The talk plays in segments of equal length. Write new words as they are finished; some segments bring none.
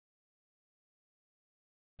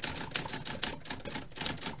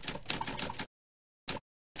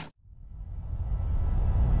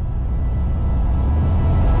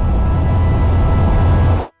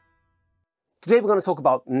Today we're going to talk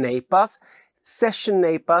about NEIPAs, session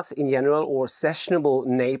NEIPAs in general, or sessionable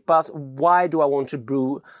NEIPAs. Why do I want to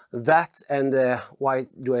brew that, and why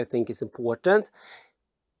do I think it's important?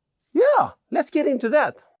 Yeah, let's get into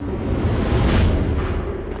that.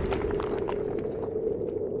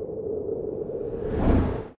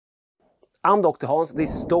 I'm DrHans,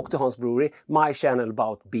 this is DrHans Brewery, my channel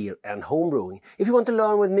about beer and homebrewing. If you want to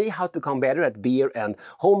learn with me how to become better at beer and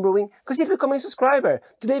homebrewing, consider becoming a subscriber.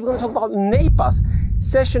 Today we're going to talk about NEIPAs,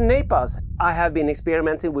 session NEIPAs. I have been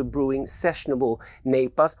experimenting with brewing sessionable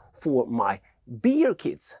NEIPAs for my beer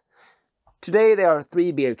kits. Today there are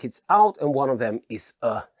 3 beer kits out, and one of them is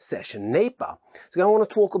a session NEIPA. So I want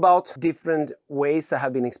to talk about different ways I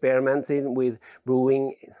have been experimenting with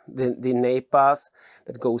brewing the NEIPAs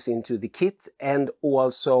that goes into the kit, and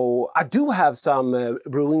also I do have some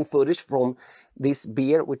brewing footage from this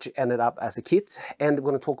beer which ended up as a kit, and we're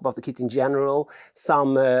going to talk about the kit in general,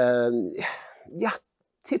 some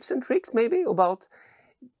tips and tricks maybe about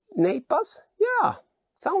NEIPAs. Yeah,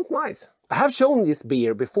 sounds nice. I have shown this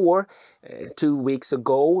beer before, 2 weeks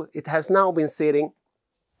ago. It has now been sitting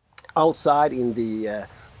outside in the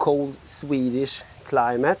cold Swedish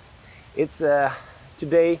climate. It's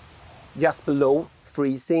today just below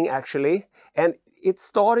freezing actually, and it's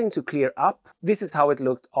starting to clear up. This is how it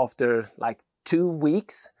looked after like 2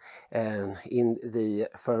 weeks in the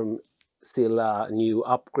Firmzilla new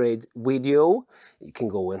upgrade video. You can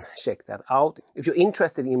go and check that out. If you're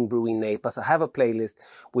interested in brewing NEIPAs, I have a playlist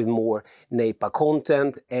with more NEIPA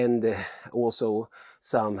content, and also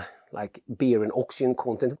some like beer and oxygen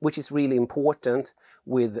content, which is really important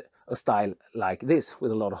with a style like this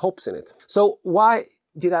with a lot of hops in it. So why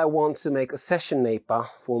did I want to make a session NEIPA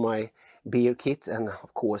for my beer kit, and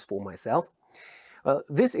of course for myself? Well,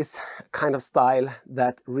 this is kind of style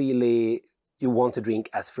that really you want to drink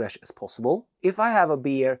as fresh as possible. If I have a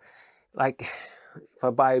beer, like if I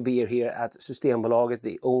buy a beer here at Systembolaget,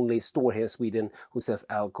 the only store here in Sweden who sells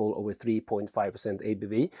alcohol over 3.5%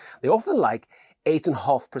 ABV, they're often like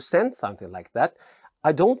 8.5%, something like that.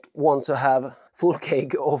 I don't want to have full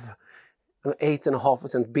keg of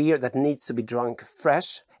 8.5% beer that needs to be drunk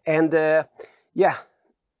fresh. And yeah,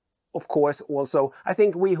 of course, also, I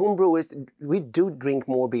think we homebrewers, we do drink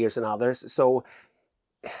more beers than others. So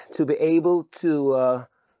to be able to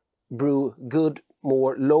brew good,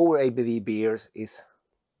 more lower ABV beers is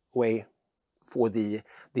way for the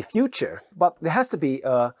future. But there has to be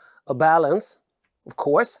a balance, of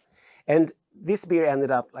course. And this beer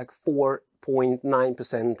ended up like 4.9%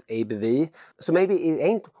 ABV. So maybe it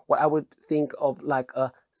ain't what I would think of like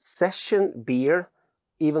a session beer,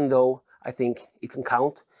 even though I think it can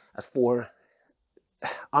count as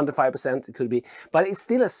under 5% it could be. But it's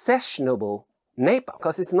still a sessionable NEIPA,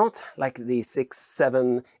 because it's not like the 6,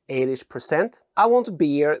 7, 8-ish%. I want a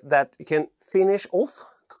beer that you can finish off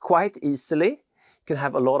quite easily, you can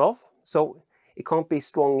have a lot of, so it can't be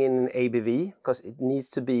strong in ABV because it needs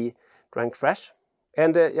to be drank fresh.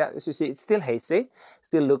 And yeah, as you see, it's still hazy,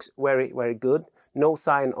 still looks very, very good. No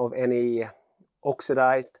sign of any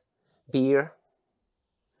oxidized beer.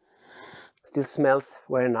 Still smells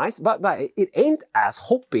very nice, but it ain't as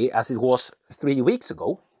hoppy as it was 3 weeks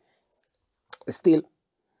ago. It's still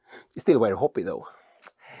very hoppy though.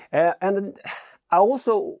 And I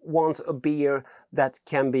also want a beer that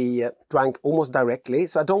can be drank almost directly.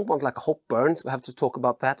 So I don't want like a hop burn. So we have to talk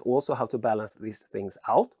about that also, how to balance these things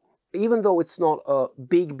out. Even though it's not a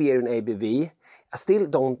big beer in ABV, I still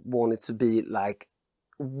don't want it to be like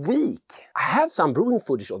weak. I have some brewing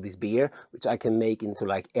footage of this beer, which I can make into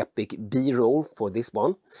like epic B-roll for this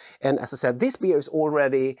one. And as I said, this beer is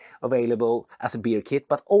already available as a beer kit,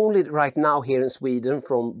 but only right now here in Sweden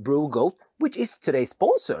from BrewGoat, which is today's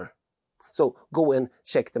sponsor. So go and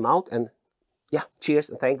check them out, and yeah, cheers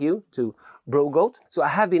and thank you to BrewGoat. So I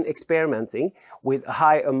have been experimenting with a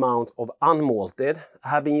high amount of unmalted. I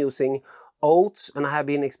have been using oats, and I have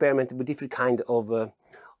been experimenting with different kind of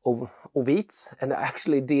wheats, and I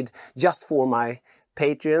actually did, just for my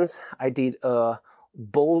patrons, I did a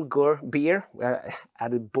bulgur beer where I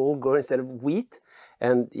added bulgur instead of wheat.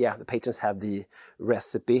 And yeah, the patrons have the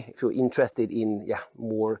recipe if you're interested in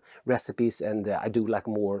more recipes, and I do like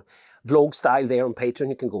more vlog style there on Patreon.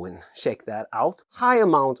 You can go and check that out. High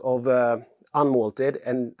amount of unmalted,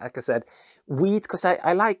 and like I said, wheat, because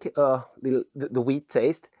I like the wheat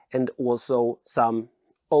taste, and also some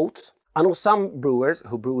oats. I know some brewers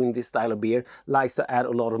who brew in this style of beer likes to add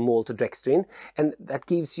a lot of maltodextrin, and that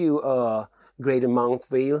gives you a greater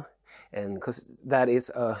mouthfeel, and because that is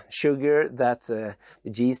a sugar that the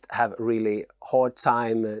yeast have a really hard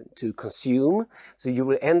time to consume. So you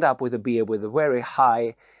will end up with a beer with a very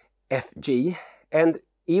high FG, and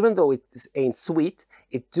even though it ain't sweet,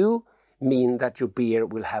 it do mean that your beer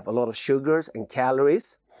will have a lot of sugars and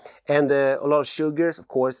calories. And a lot of sugars, of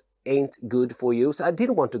course, ain't good for you. So I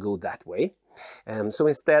didn't want to go that way. So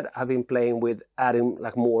instead, I've been playing with adding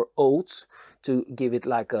like more oats to give it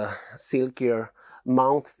like a silkier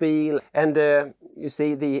mouth feel. And you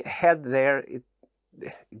see the head there, it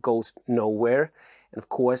goes nowhere. And of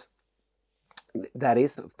course, that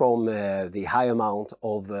is from the high amount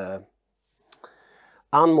of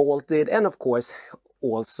unmalted and of course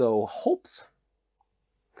also hops.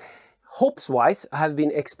 Hops-wise, I have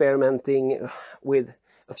been experimenting with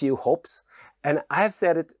a few hops, and I have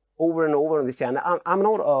said it over and over on this channel. I'm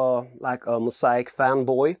not like a Mosaic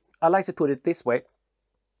fanboy. I like to put it this way.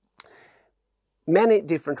 Many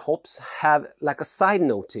different hops have like a side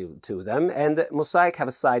note to them, and Mosaic have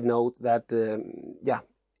a side note that, yeah,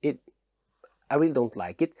 I really don't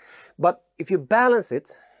like it. But if you balance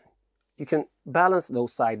it, you can balance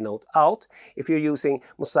those side notes out. If you're using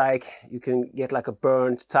Mosaic, you can get like a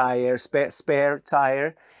burnt tire, spare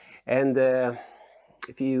tire. And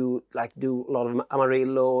if you like do a lot of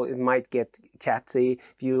Amarillo, it might get catty.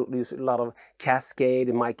 If you use a lot of Cascade,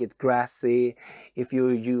 it might get grassy. If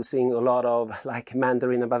you're using a lot of like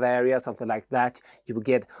Mandarin and Bavaria, something like that, you will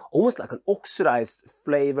get almost like an oxidized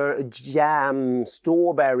flavor, a jam,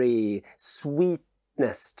 strawberry,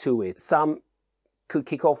 sweetness to it. Some could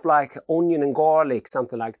kick off like onion and garlic,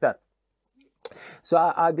 something like that. So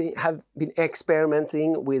I have been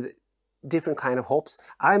experimenting with different kind of hops.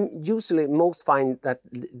 I'm usually most find that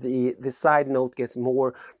the side note gets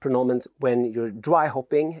more prominent when you're dry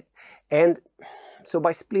hopping. And so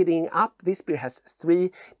by splitting up, this beer has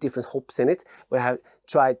 3 different hops in it, where I have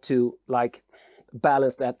tried to like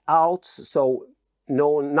balance that out. So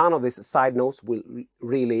none of these side notes will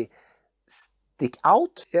really stick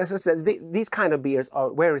out. As I said, these kind of beers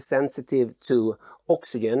are very sensitive to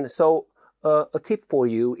oxygen. So a tip for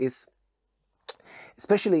you is,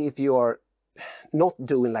 especially if you are not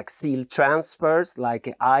doing like seal transfers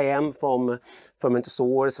like I am from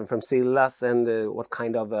fermentosaurs and from Sillas, and what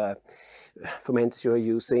kind of fermenters you're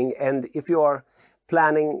using. And if you are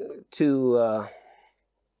planning to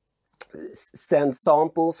send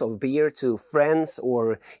samples of beer to friends,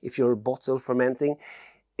 or if you're bottle fermenting,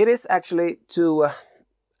 it is actually to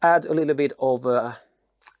add a little bit of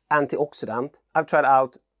antioxidant. I've tried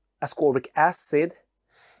out ascorbic acid.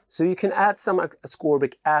 So you can add some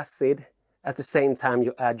ascorbic acid at the same time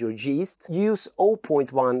you add your yeast. Use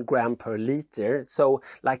 0.1 gram per liter. So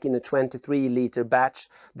like in a 23 liter batch,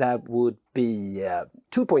 that would be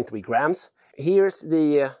 2.3 grams. Here's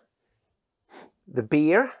the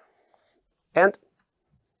beer. And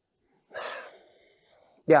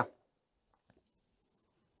yeah,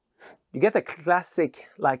 you get a classic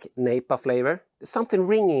like NEIPA flavor. There's something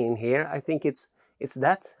ringing in here. I think it's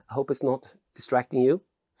that. I hope it's not distracting you.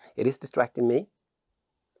 It is distracting me.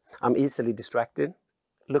 I'm easily distracted.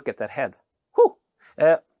 Look at that head. Whew!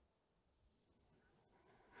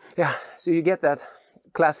 Yeah, so you get that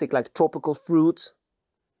classic like tropical fruit,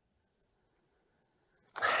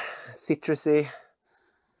 citrusy,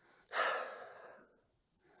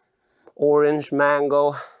 orange,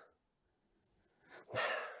 mango,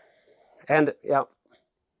 and yeah,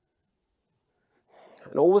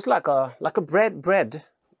 and always like a bready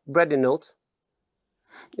note.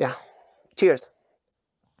 Yeah, cheers.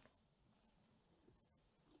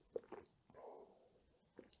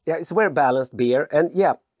 Yeah, it's a very balanced beer. And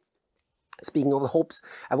yeah, speaking of the hops,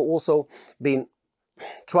 I've also been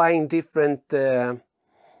trying different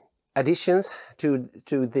additions to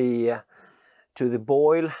the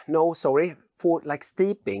boil. No, sorry, for like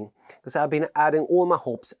steeping, because I've been adding all my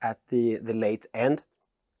hops at the late end.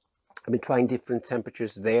 I've been trying different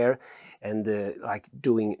temperatures there, and like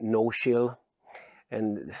doing no chill.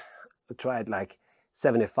 And I tried like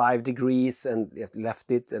 75 degrees and left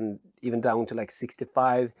it, and even down to like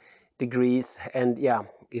 65 degrees. And yeah,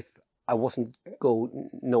 if I wasn't go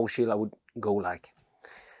no chill, I would go like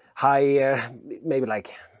higher, maybe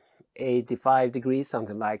like 85 degrees,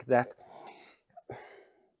 something like that.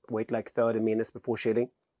 Wait like 30 minutes before chilling.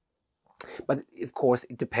 But of course,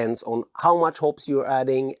 it depends on how much hops you're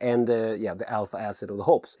adding and yeah, the alpha acid of the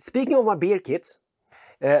hops. Speaking of my beer kits,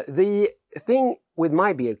 the thing with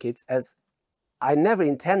my beer kits is I never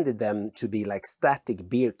intended them to be like static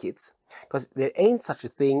beer kits, because there ain't such a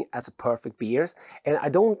thing as a perfect beers, and I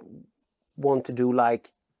don't want to do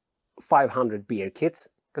like 500 beer kits,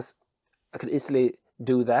 because I could easily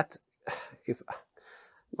do that if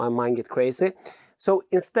my mind gets crazy. So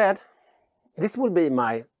instead, this will be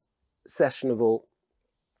my Sessionable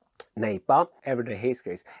NEIPA Everyday Haze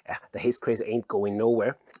Craze. The Haze Craze ain't going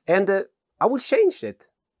nowhere, and I will change it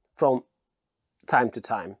from time to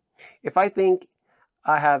time. If I think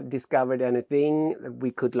I have discovered anything,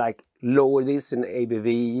 we could like lower this in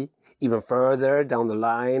ABV even further down the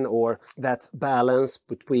line, or that balance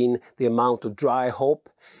between the amount of dry hop,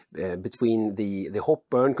 between the hop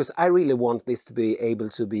burn, because I really want this to be able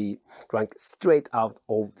to be drunk straight out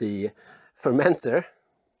of the fermenter.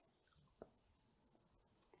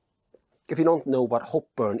 If you don't know what hop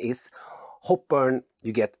burn is, hop burn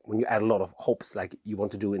you get when you add a lot of hops like you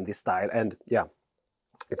want to do in this style, and yeah,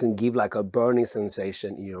 it can give like a burning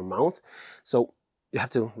sensation in your mouth. So you have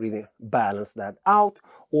to really balance that out,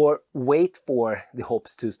 or wait for the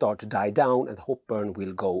hops to start to die down and the hop burn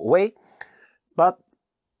will go away. But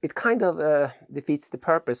it kind of defeats the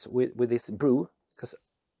purpose with this brew, because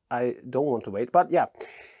I don't want to wait. But yeah,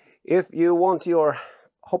 if you want your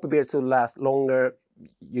hoppy beers to last longer,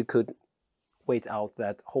 you could wait out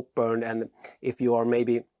that hop burn, and if you are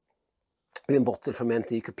maybe in bottle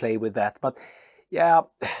fermenting, you could play with that. But yeah,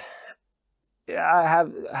 I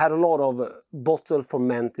have had a lot of bottle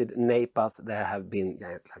fermented NEIPAs that have been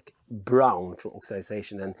like brown from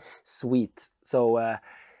oxidization and sweet. So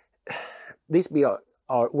these beer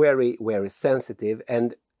are very, very sensitive,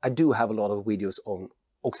 and I do have a lot of videos on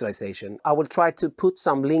oxidization. I will try to put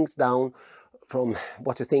some links down from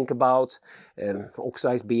what you think about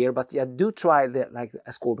oxidized beer, but yeah, do try like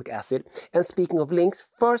ascorbic acid. And speaking of links,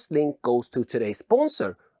 first link goes to today's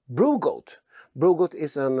sponsor, BrewGoat. BrewGoat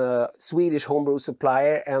is a Swedish homebrew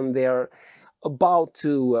supplier, and they're about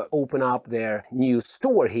to open up their new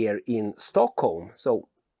store here in Stockholm. So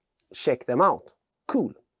check them out.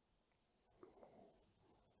 Cool.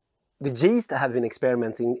 The yeast I have been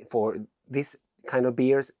experimenting for this kind of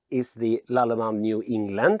beers is the DrHans New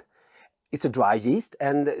England. It's a dry yeast,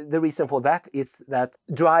 and the reason for that is that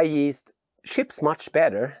dry yeast ships much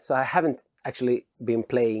better. So I haven't actually been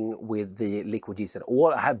playing with the liquid yeast at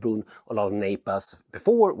all. I have brewed a lot of NEIPAs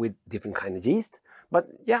before with different kind of yeast. But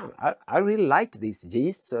yeah, I really like this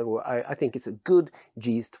yeast. So I think it's a good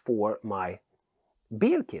yeast for my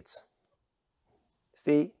beer kits.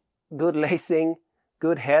 See, good lacing,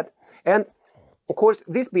 good head. And of course,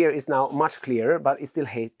 this beer is now much clearer, but it's still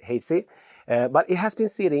hazy. But it has been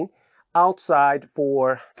sitting outside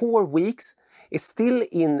for 4 weeks. It's still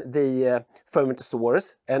in the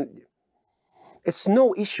fermentosaurus, and it's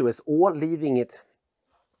no issue at all leaving it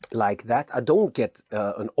like that. I don't get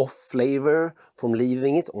an off flavor from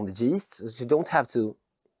leaving it on the yeast, so you don't have to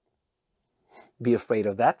be afraid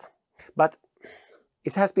of that. But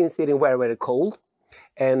it has been sitting very, very cold,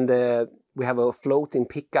 and we have a floating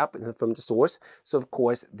pickup in the fermentosaurus, so of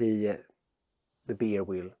course the beer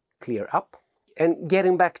will clear up. And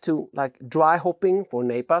getting back to like dry hopping for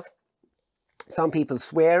NEIPAs, some people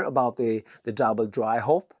swear about the double dry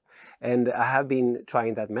hop, and I have been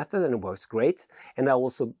trying that method and it works great. And I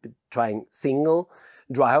also been trying single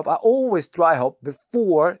dry hop. I always dry hop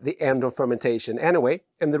before the end of fermentation anyway,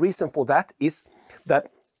 and the reason for that is that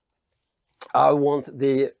I want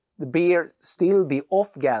the beer still be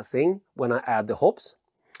off-gassing when I add the hops,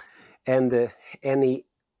 and any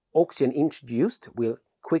oxygen introduced will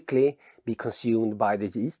quickly be consumed by the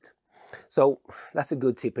yeast. So that's a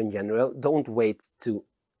good tip in general. Don't wait to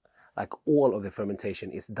like all of the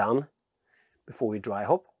fermentation is done before you dry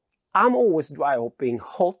hop. I'm always dry hopping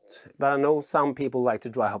hot, but I know some people like to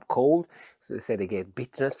dry hop cold, so they say they get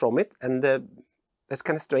bitterness from it, and that's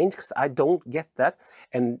kind of strange because I don't get that.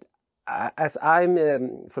 And as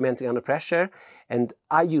I'm fermenting under pressure, and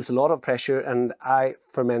I use a lot of pressure, and I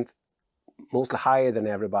ferment mostly higher than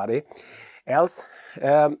everybody else.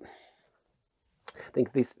 I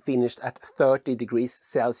think this finished at 30 degrees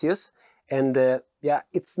Celsius, and yeah,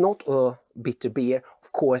 it's not a bitter beer.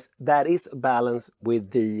 Of course, that is a balance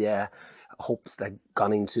with the hops that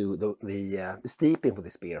gone into the steeping for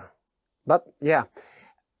this beer. But yeah,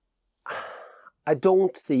 I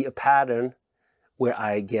don't see a pattern where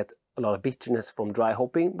I get a lot of bitterness from dry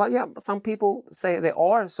hopping. But yeah, some people say they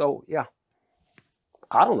are, so yeah,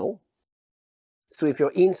 I don't know. So if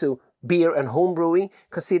you're into beer and home brewing,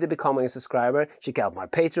 consider becoming a subscriber. Check out my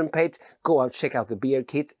Patreon page, go out, check out the beer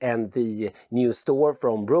kit and the new store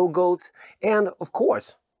from BrewGoat, and of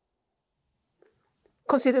course,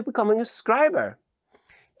 consider becoming a subscriber.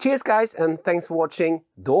 Cheers guys, and thanks for watching.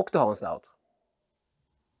 DrHans out.